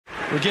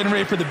We're getting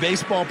ready for the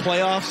baseball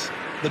playoffs.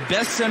 The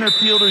best center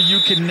fielder you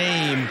can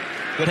name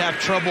would have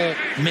trouble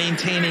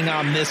maintaining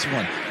on this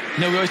one.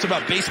 You know, we always talk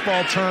about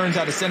baseball turns,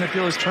 how the center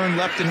fielders turn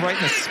left and right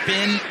in a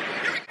spin.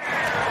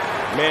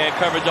 Man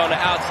coverage on the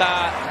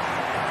outside.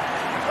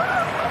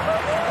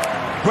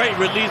 Great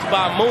release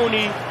by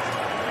Mooney.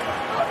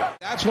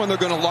 That's when they're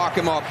going to lock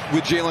him up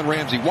with Jalen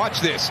Ramsey.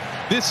 Watch this.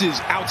 This is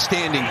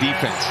outstanding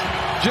defense.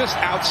 Just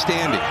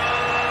outstanding.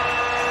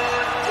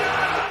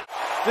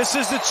 This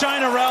is the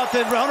China route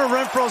that Hunter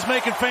Renfro's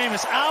making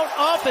famous. Out,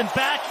 up, and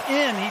back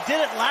in. He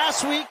did it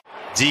last week.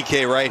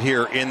 DK right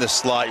here in the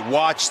slot.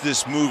 Watch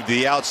this move to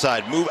the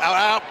outside. Move out,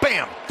 out,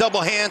 bam.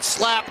 Double hand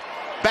slap.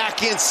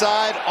 Back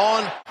inside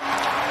on.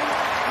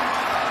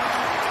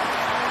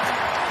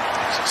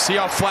 See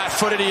how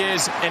flat-footed he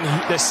is, and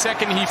the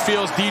second he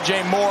feels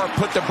DJ Moore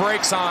put the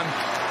brakes on,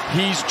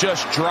 he's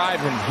just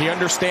driving. He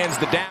understands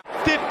the down.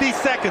 50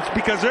 seconds,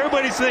 because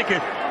everybody's thinking,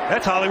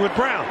 that's Hollywood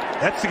Brown.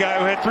 That's the guy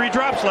who had 3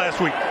 drops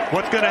last week.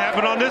 What's going to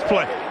happen on this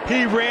play?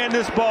 He ran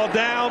this ball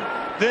down,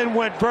 then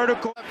went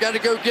vertical. I've got to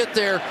go get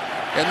there,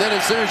 and then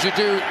as soon as you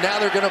do, now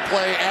they're going to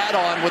play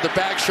add-on with a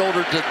back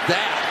shoulder to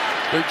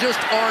that. There just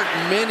aren't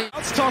many.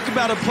 Let's talk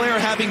about a player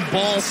having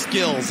ball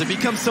skills. It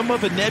becomes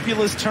somewhat of a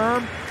nebulous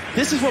term.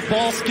 This is what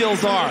ball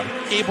skills are.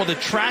 Able to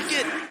track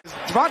it.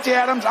 Davante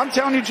Adams, I'm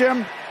telling you,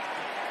 Jim,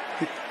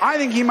 I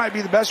think he might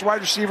be the best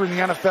wide receiver in the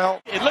NFL.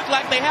 It looked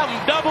like they have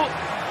him doubled.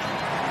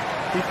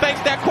 He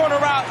fakes that corner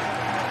route.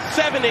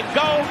 7 and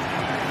go.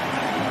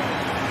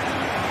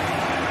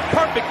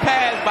 Perfect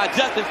pass by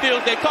Justin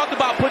Fields. They talked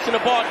about pushing the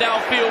ball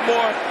downfield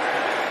more.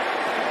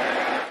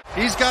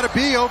 He's got to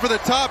be over the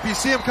top. You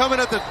see him coming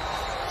at the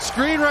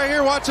screen right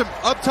here. Watch him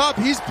up top.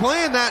 He's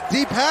playing that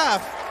deep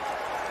half.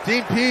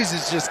 Dean Pease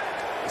is just,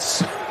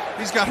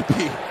 he's got to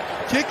be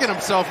kicking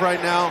himself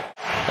right now.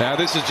 Now,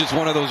 this is just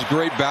one of those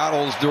great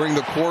battles during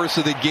the course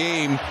of the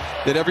game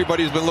that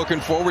everybody's been looking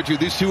forward to.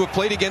 These two have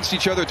played against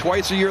each other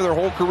twice a year their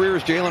whole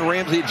careers. Jalen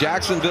Ramsey at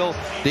Jacksonville,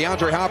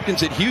 DeAndre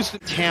Hopkins at Houston.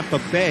 Tampa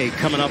Bay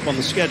coming up on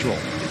the schedule.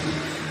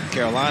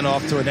 Carolina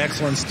off to an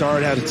excellent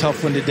start. Had a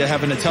tough one today,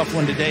 having a tough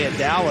one today at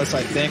Dallas,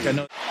 I think. I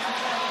know.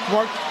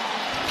 Mark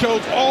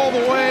goes all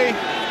the way.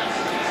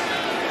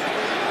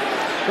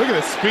 Look at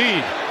the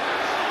speed.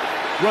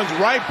 Runs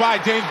right by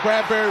James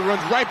Bradbury,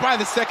 runs right by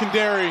the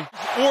secondary.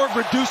 Or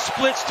reduced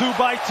splits 2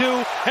 by 2.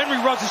 Henry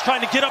Ruggs is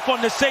trying to get up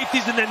on the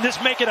safeties and then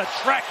just make it a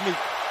track meet.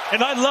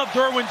 And I love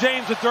Derwin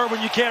James with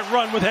Derwin. You can't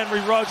run with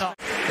Henry Ruggs.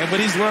 And what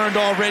he's learned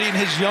already in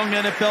his young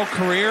NFL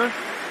career,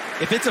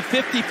 if it's a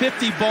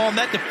 50-50 ball and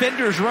that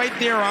defender's right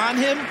there on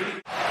him.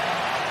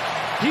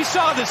 He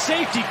saw the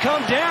safety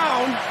come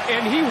down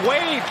and he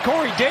waved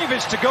Corey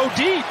Davis to go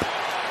deep.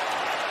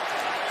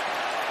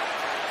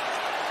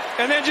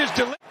 And then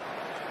just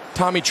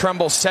Tommy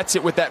Tremble sets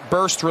it with that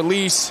burst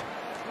release.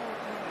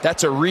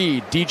 That's a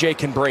read. DJ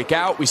can break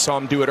out. We saw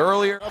him do it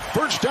earlier.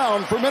 First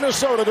down for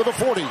Minnesota to the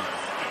 40.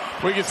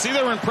 We can see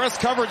they're in press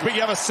coverage, but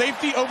you have a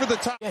safety over the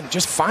top. Again,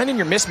 just finding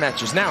your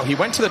mismatches. Now, he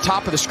went to the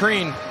top of the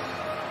screen.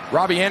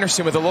 Robbie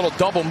Anderson with a little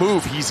double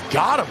move. He's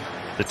got him.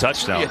 The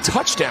touchdown. A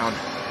touchdown.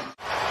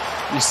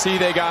 You see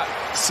they got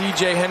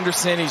C.J.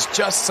 Henderson. He's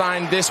just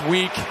signed this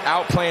week,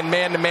 out playing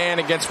man-to-man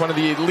against one of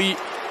the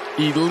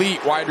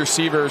elite wide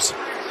receivers.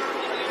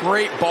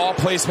 Great ball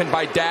placement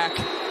by Dak.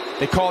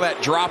 They call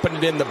that dropping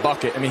it in the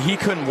bucket. I mean, he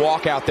couldn't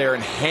walk out there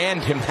and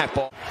hand him that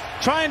ball.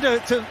 trying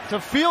to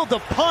field the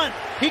punt.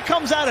 He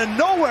comes out of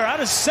nowhere, out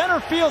of center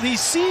field. He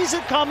sees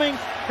it coming.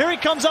 Here he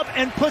comes up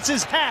and puts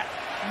his hat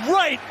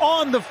right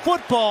on the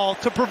football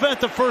to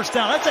prevent the first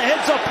down. That's a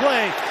heads-up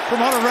play from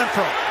Hunter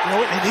Renfrow. You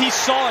know, and he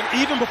saw it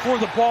even before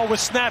the ball was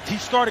snapped. He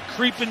started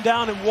creeping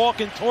down and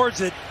walking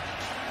towards it.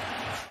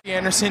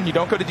 Anderson, you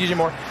don't go to DJ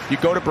Moore, you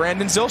go to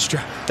Brandon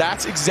Zylstra.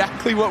 That's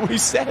exactly what we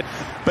said.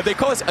 But they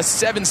call this a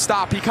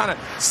 7-stop. He kind of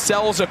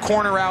sells a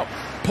corner out,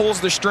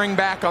 pulls the string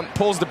back,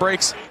 pulls the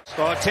brakes.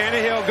 So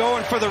Tannehill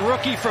going for the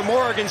rookie from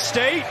Oregon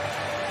State.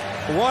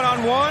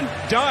 One-on-one,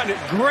 done.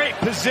 Great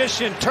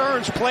position,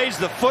 turns, plays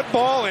the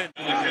football. And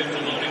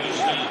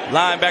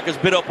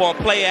linebackers bit up on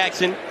play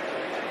action.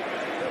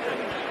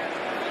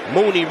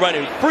 Mooney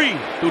running free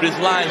through this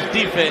Lions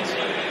defense.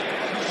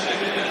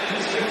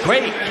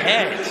 Great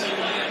catch.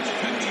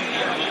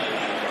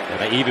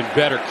 And an even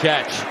better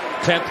catch.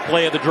 10th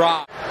play of the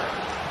drive.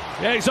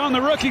 Yeah, he's on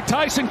the rookie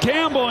Tyson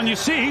Campbell, and you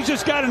see he's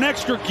just got an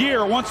extra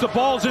gear. Once the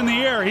ball's in the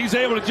air, he's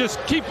able to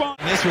just keep on.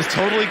 This was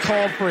totally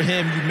called for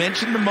him. You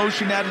mentioned the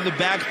motion out of the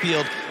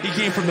backfield. He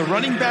came from the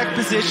running back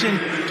position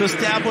to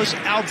establish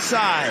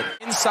outside.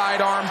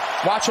 Inside arm.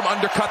 Watch him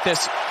undercut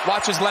this.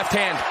 Watch his left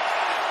hand.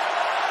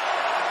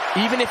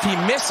 Even if he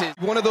misses.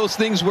 One of those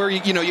things where,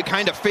 you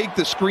kind of fake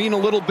the screen a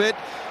little bit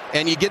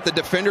and you get the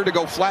defender to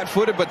go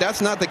flat-footed, but that's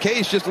not the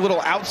case. Just a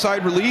little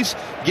outside release,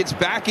 gets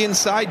back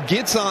inside,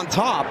 gets on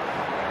top,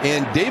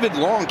 and David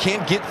Long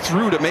can't get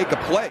through to make a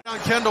play.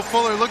 Kendall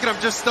Fuller, look at him,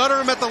 just stutter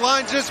him at the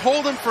line, just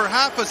hold him for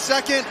half a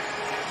second.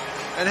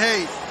 And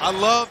hey, I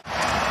love.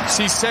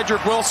 See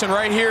Cedric Wilson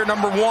right here,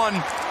 number 1.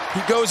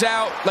 He goes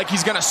out like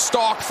he's going to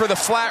stalk for the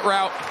flat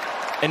route,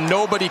 and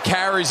nobody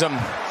carries him.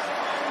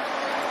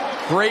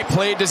 Great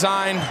play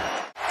design.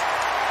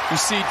 You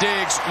see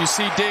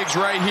Diggs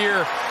right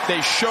here. They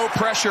show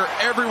pressure,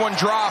 everyone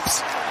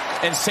drops,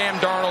 and Sam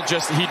Darnold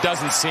he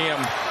doesn't see him.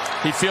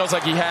 He feels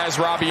like he has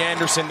Robbie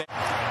Anderson.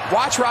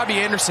 Watch Robbie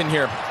Anderson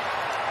here.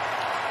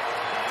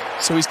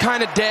 So he's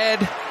kind of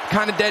dead,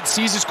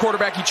 sees his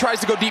quarterback. He tries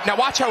to go deep. Now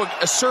watch how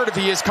assertive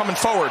he is coming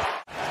forward.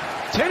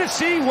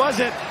 Tennessee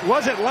wasn't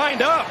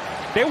lined up.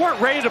 They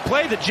weren't ready to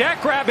play the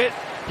jackrabbit.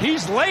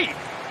 He's late.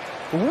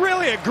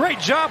 Really a great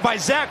job by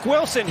Zach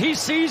Wilson. He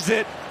sees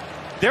that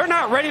they're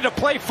not ready to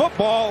play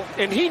football,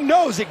 and he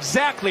knows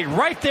exactly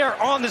right there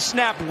on the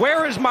snap,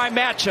 where is my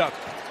matchup?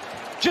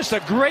 Just a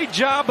great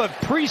job of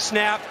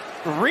pre-snap,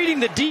 reading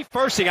the deep.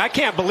 First thing, I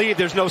can't believe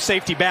there's no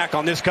safety back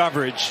on this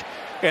coverage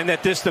and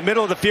that the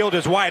middle of the field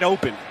is wide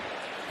open.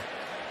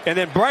 And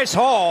then Bryce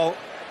Hall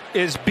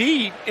is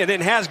beat and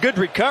then has good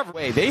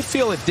recovery. They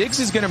feel if Diggs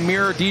is going to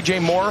mirror DJ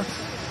Moore,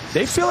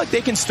 they feel like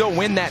they can still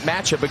win that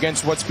matchup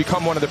against what's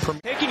become one of the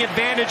premier. Taking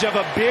advantage of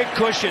a big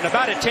cushion,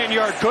 about a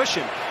 10-yard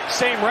cushion.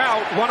 Same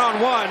route,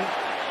 one-on-one.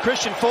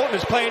 Christian Fulton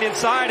is playing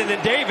inside, and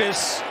then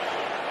Davis,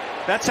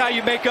 that's how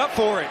you make up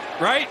for it,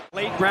 right?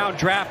 Late round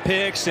draft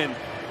picks, and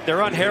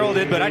they're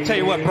unheralded, but I tell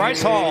you what,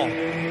 Bryce Hall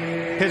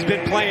has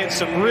been playing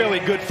some really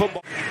good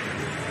football.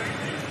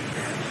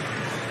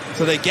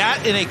 So they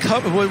got in a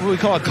cover, what we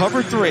call a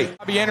cover 3.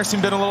 Robbie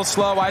Anderson been a little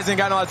slow. Why hasn't he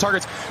gotten a lot of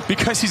targets?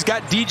 Because he's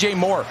got DJ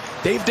Moore.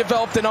 They've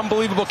developed an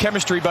unbelievable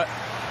chemistry, but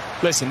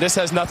listen, this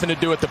has nothing to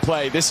do with the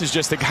play. This is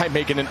just a guy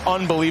making an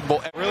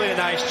unbelievable. Really a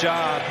nice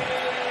job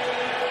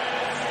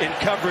in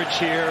coverage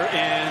here,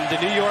 and the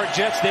New York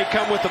Jets, they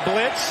come with the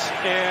blitz.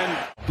 And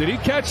did he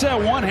catch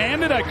that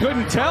one-handed? I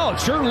couldn't tell.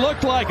 It sure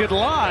looked like it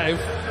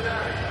live.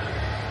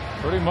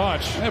 Pretty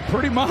much. Yeah,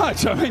 pretty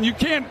much. I mean, you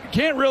can't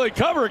really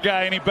cover a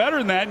guy any better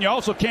than that, and you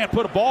also can't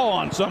put a ball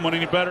on someone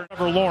any better.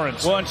 Trevor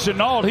Lawrence. Well, and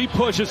Shenault, he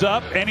pushes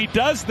up, and he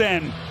does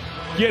then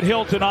get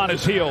Hilton on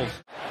his heels.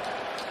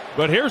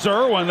 But here's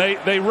Irwin.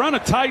 They run a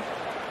tight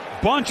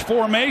bunch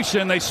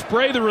formation. They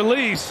spray the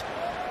release,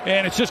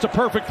 and it's just a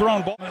perfect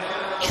thrown ball.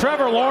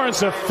 Trevor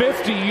Lawrence of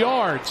 50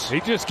 yards.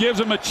 He just gives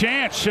him a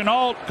chance.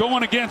 Shenault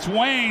going against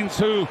Waynes,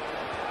 who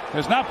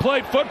has not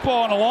played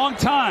football in a long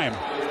time,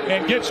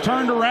 and gets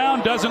turned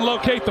around, doesn't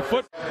locate the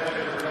foot.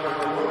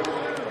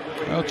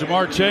 Well,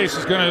 Jamar Chase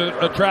is going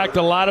to attract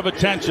a lot of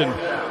attention.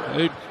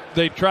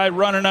 They tried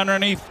running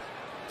underneath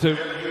to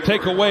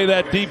take away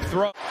that deep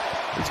throw.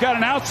 He's got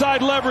an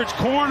outside leverage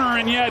corner,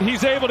 and yet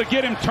he's able to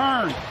get him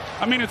turned.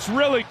 I mean, it's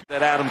really...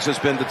 That Adams has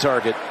been the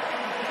target.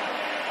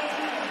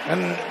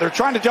 And they're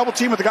trying to double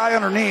team with the guy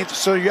underneath,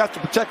 so you have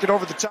to protect it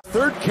over the top.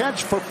 Third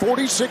catch for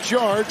 46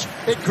 yards.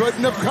 It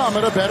couldn't have come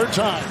at a better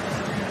time.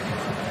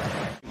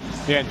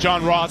 Yeah,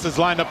 John Ross is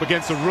lined up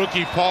against the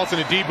rookie Paulson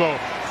Adebo.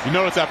 You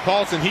notice that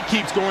Paulson, he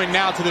keeps going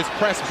now to this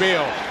press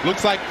bail.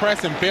 Looks like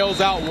press and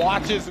bails out,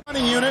 watches.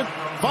 Running unit,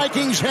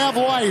 Vikings have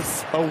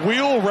life. A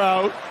wheel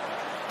route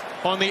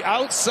on the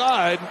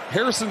outside.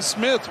 Harrison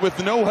Smith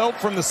with no help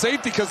from the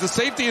safety because the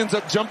safety ends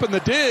up jumping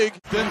the dig.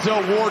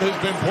 Denzel Ward has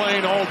been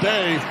playing all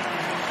day.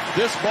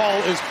 This ball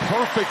is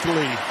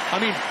perfectly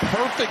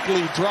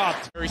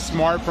dropped. Very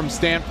smart from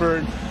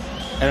Stanford.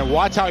 And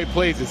watch how he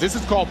plays this. This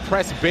is called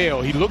press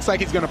bail. He looks like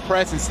he's going to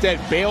press, instead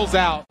bails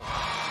out.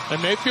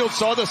 And Mayfield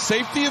saw the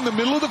safety in the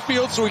middle of the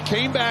field, so he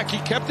came back. He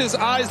kept his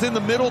eyes in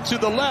the middle to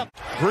the left.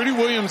 Greedy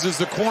Williams is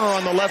the corner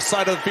on the left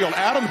side of the field.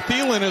 Adam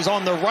Thielen is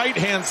on the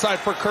right-hand side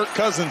for Kirk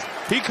Cousins.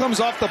 He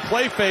comes off the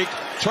play fake,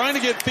 trying to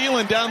get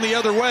Thielen down the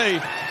other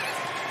way.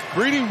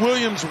 Greedy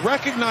Williams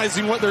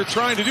recognizing what they're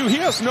trying to do. He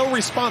has no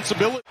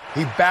responsibility.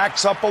 He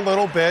backs up a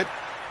little bit.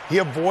 He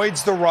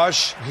avoids the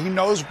rush. He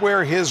knows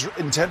where his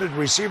intended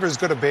receiver is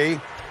going to be,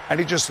 and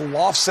he just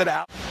lofts it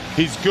out.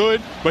 He's good,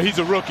 but he's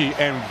a rookie,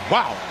 and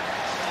wow.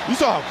 You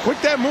saw how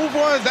quick that move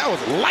was? That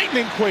was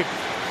lightning quick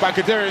by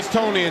Kadarius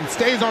Toney, and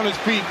stays on his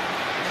feet.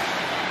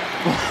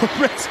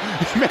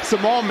 He makes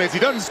them all miss. He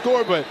doesn't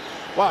score, but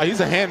wow,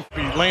 he's a hand.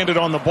 He landed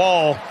on the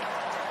ball.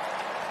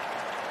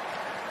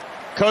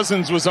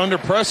 Cousins was under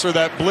pressure,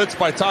 that blitz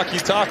by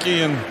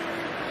Taki, and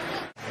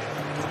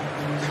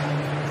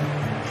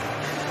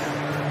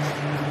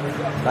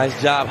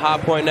nice job high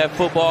pointing that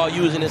football,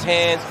 using his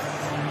hands.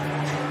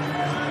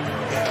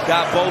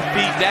 Got both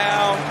feet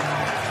down.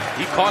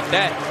 He caught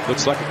that.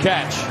 Looks like a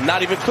catch.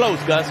 Not even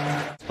close, Gus.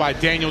 By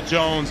Daniel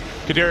Jones,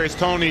 Kadarius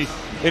Toney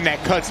in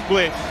that cut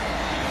split.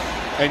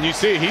 And you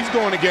see he's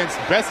going against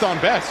best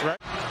on best, right?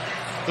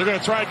 They're going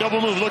to try a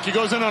double move. Look, he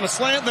goes in on a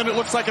slant, then it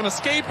looks like an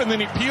escape, and then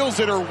he peels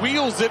it or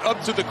wheels it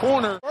up to the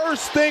corner.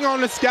 First thing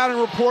on the scouting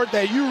report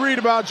that you read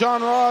about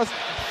John Ross,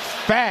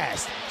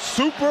 fast.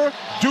 Super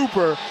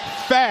duper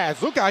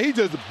fast. Look how he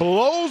just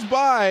blows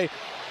by.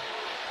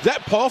 Is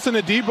that Paulson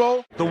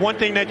Adebo? The one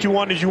thing that you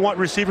want is you want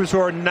receivers who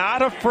are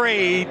not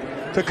afraid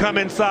to come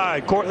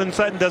inside. Cortland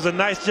Sutton does a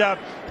nice job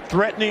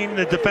threatening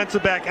the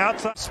defensive back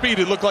outside. Speed,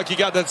 it looked like he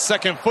got that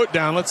second foot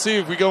down. Let's see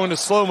if we go into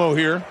slow-mo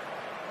here.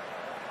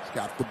 He's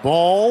got the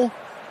ball.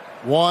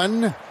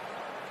 1,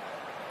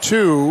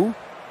 2.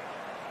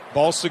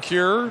 Ball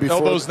secure.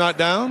 Elbow's not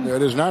down.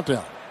 It is not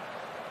down.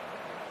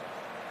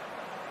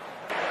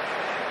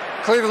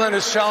 Cleveland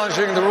is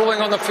challenging the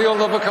ruling on the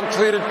field of a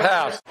completed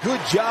pass.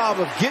 Good job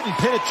of getting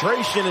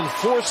penetration and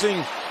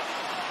forcing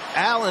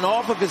Allen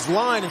off of his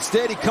line.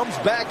 Instead, he comes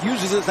back,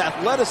 uses his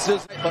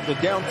athleticism, but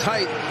they're down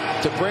tight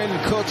to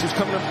Brandon Cooks, who's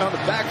coming up down the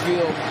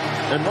backfield,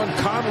 and run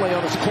Conley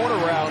on his corner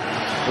route.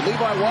 But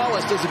Levi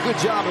Wallace does a good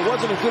job. It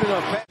wasn't a good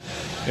enough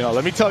pass. You know,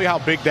 let me tell you how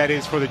big that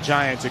is for the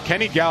Giants. And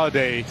Kenny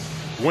Galladay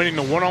winning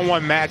the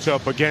one-on-one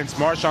matchup against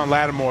Marshawn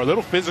Lattimore. A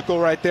little physical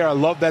right there. I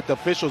love that the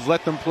officials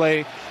let them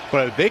play,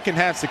 but they can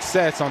have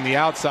success on the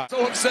outside.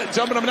 So upset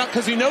jumping him out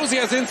because he knows he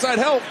has inside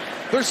help.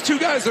 There's two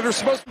guys that are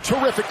supposed to.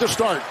 Terrific to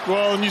start.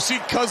 Well, and you see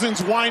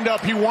Cousins wind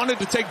up. He wanted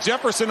to take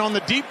Jefferson on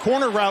the deep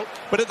corner route,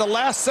 but at the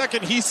last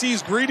second, he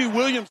sees Greedy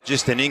Williams.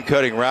 Just an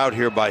in-cutting route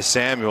here by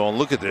Samuel. And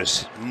look at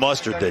this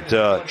mustard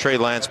that Trey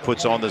Lance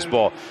puts on this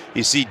ball.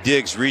 You see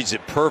Diggs reads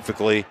it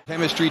perfectly.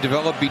 Chemistry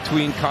developed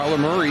between Kyler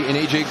Murray and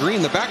A.J.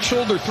 Green. The back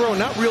shoulder throw,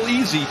 not real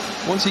easy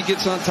once he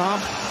gets on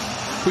top.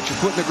 Put your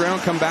foot in the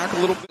ground, come back a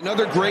little bit.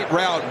 Another great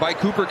route by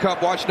Cooper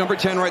Kupp. Watch number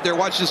 10 right there.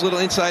 Watch this little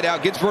inside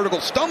out. Gets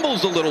vertical,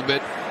 stumbles a little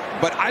bit.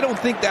 But I don't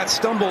think that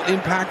stumble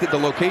impacted the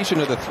location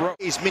of the throw.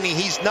 Meaning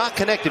he's not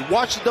connected.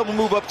 Watch the double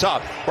move up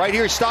top. Right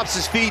here, stops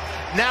his feet.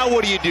 Now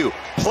what do?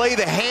 Play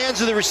the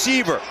hands of the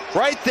receiver.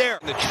 Right there.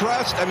 The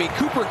trust, I mean,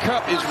 Cooper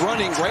Kupp is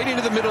running right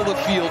into the middle of the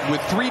field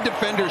with three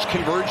defenders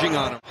converging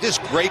on him. This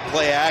great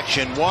play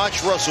action.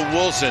 Watch Russell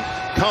Wilson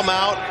come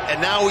out,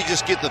 and now we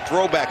just get the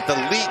throwback, the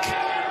leak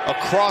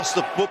across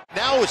the foot.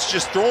 Now it's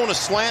just throwing a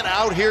slant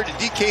out here to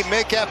DK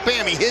Metcalf.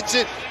 Bam, he hits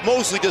it.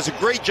 Mosley does a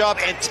great job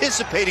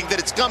anticipating that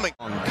it's coming.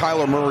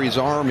 Kyler Murray's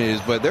arm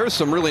is, but there's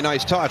some really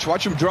nice touch.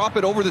 Watch him drop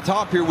it over the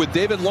top here with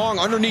David Long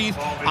underneath,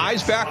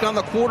 eyes back on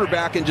the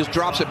quarterback, and just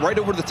drops it right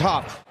over the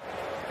top.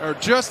 Or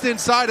just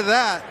inside of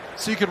that,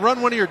 so you can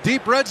run one of your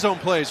deep red zone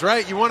plays,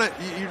 right?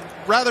 You'd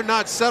rather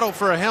not settle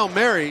for a Hail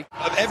Mary.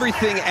 Of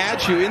everything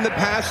at you in the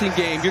passing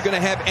game, you're going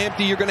to have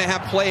empty, you're going to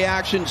have play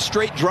action,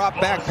 straight drop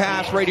back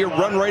pass right here,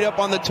 run right up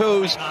on the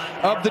toes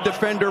of the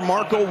defender,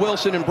 Marco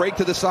Wilson, and break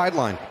to the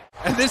sideline.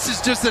 And this is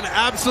just an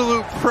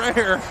absolute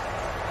prayer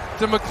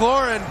to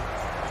McLaurin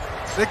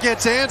that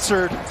gets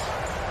answered.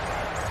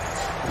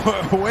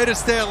 Way to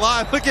stay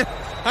alive. Look at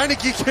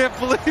Heineke, can't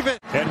believe it.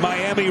 And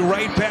Miami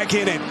right back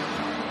in it.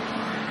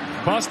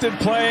 Busted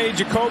play.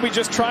 Jacoby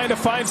just trying to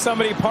find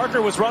somebody.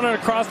 Parker was running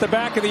across the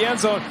back of the end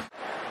zone.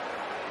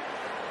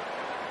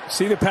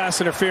 See the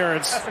pass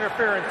interference. Pass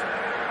interference.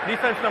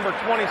 Defense number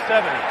 27.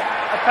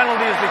 A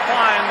penalty is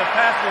declined. The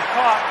pass was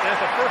caught, and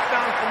it's a first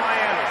down for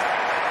Miami.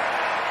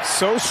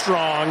 So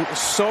strong,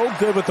 so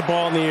good with the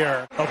ball in the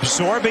air.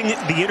 Absorbing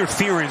the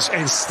interference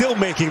and still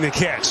making the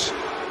catch.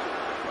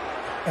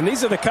 And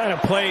these are the kind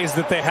of plays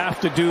that they have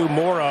to do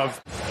more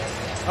of.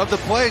 Of the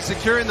play,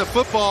 securing the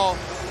football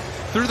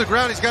through the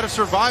ground. He's got to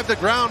survive the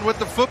ground with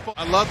the football.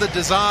 I love the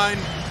design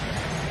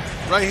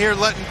right here,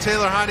 letting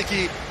Taylor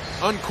Heineke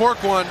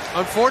uncork one.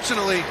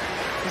 Unfortunately,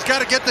 he's got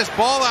to get this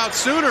ball out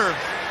sooner.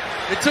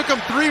 It took him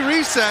 3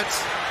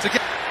 resets to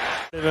get.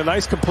 And a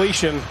nice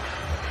completion.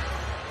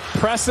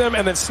 Press him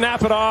and then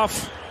snap it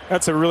off.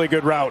 That's a really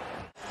good route.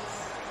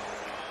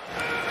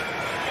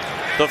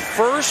 The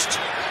first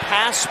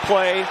pass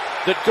play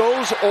that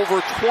goes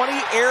over 20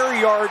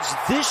 air yards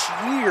this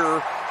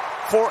year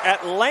for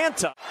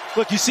Atlanta.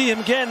 Look, you see him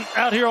again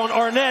out here on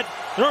Arnett.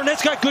 And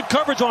Arnett's got good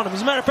coverage on him.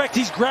 As a matter of fact,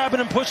 he's grabbing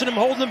him, pushing him,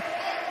 holding him.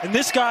 And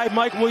this guy,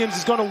 Mike Williams,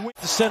 is going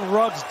to send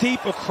Ruggs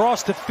deep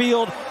across the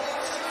field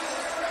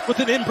with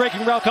an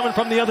in-breaking route coming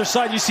from the other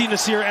side. You see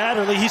Nasir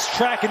Adderley. He's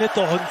tracking it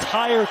the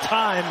entire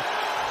time.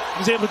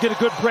 He's able to get a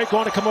good break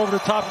on to come over the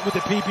top with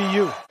the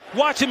PBU.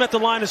 Watch him at the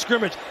line of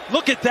scrimmage.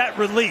 Look at that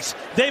release.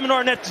 Damon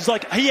Arnett is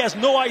like, he has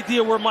no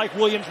idea where Mike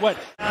Williams went.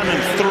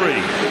 And 3.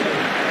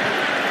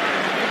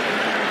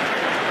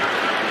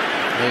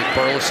 Nate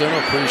Burleson,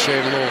 appreciate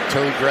a little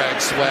toe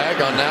drag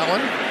swag on that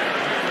one.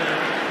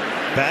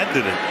 Bad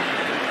did it.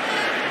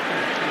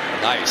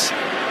 Nice.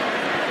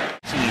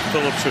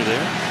 Phillips are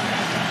there.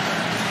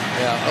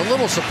 Yeah, a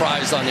little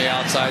surprised on the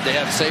outside. They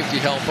have safety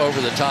help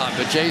over the top,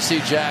 but J.C.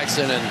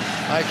 Jackson and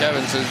Mike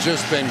Evans has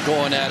just been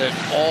going at it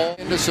all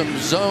into some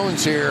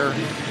zones here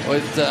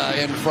with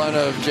in front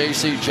of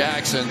J.C.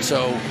 Jackson.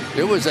 So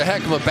it was a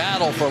heck of a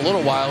battle for a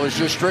little while. It was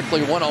just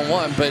strictly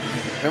one-on-one, but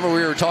remember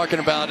we were talking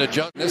about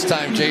adjustment. This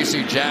time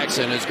J.C.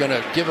 Jackson is going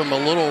to give him a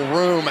little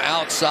room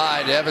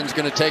outside. Evans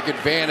going to take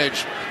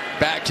advantage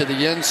back to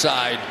the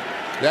inside.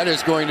 That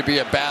is going to be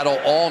a battle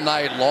all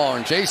night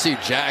long. J.C.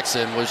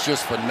 Jackson was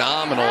just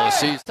phenomenal this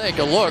season. Take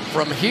a look.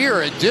 From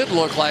here, it did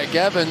look like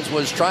Evans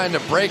was trying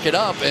to break it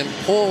up and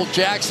pull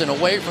Jackson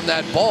away from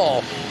that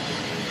ball.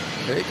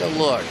 Take a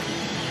look.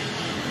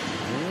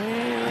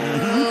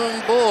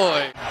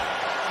 Boy.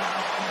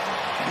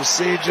 You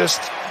see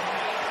just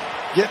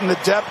getting the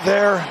depth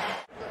there.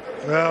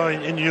 Well,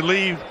 and you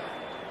leave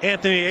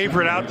Anthony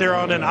Averett out there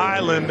on an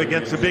island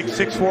against a big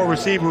 6'4"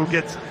 receiver who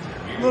gets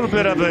a little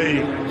bit of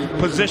a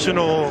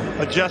positional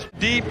adjust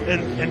deep,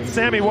 and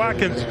Sammy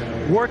Watkins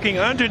working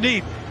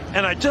underneath.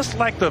 And I just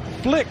like the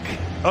flick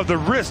of the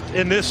wrist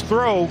in this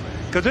throw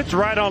because it's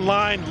right on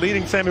line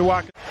leading Sammy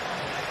Watkins.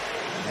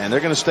 and they're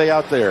going to stay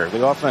out there.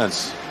 The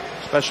offense,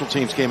 special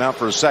teams came out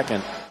for a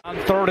second. On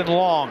 3rd and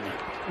long.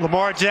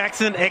 Lamar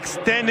Jackson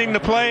extending the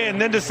play and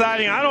then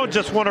deciding, I don't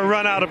just want to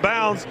run out of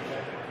bounds.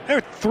 There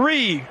are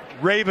 3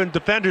 Raven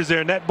defenders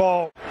there in that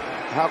ball.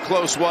 How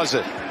close was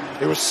it?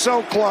 It was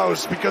so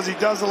close because he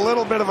does a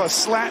little bit of a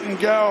slant and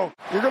go.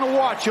 You're going to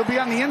watch. He'll be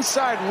on the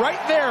inside right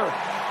there.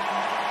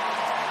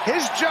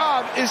 His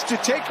job is to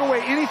take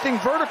away anything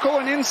vertical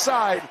and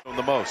inside.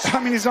 The most.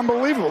 I mean, he's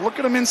unbelievable. Look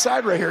at him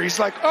inside right here. He's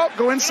like, oh,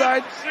 go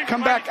inside,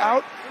 come back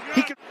out.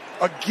 He could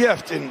a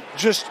gift in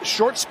just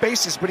short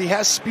spaces, but he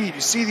has speed.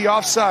 You see the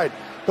offside.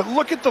 But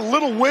look at the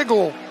little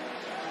wiggle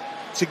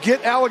to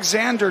get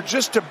Alexander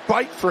just to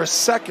bite for a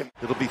second.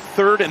 It'll be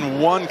 3rd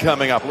and 1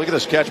 coming up. Look at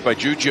this catch by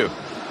Juju.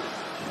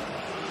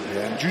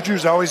 Yeah, and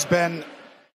Juju's always been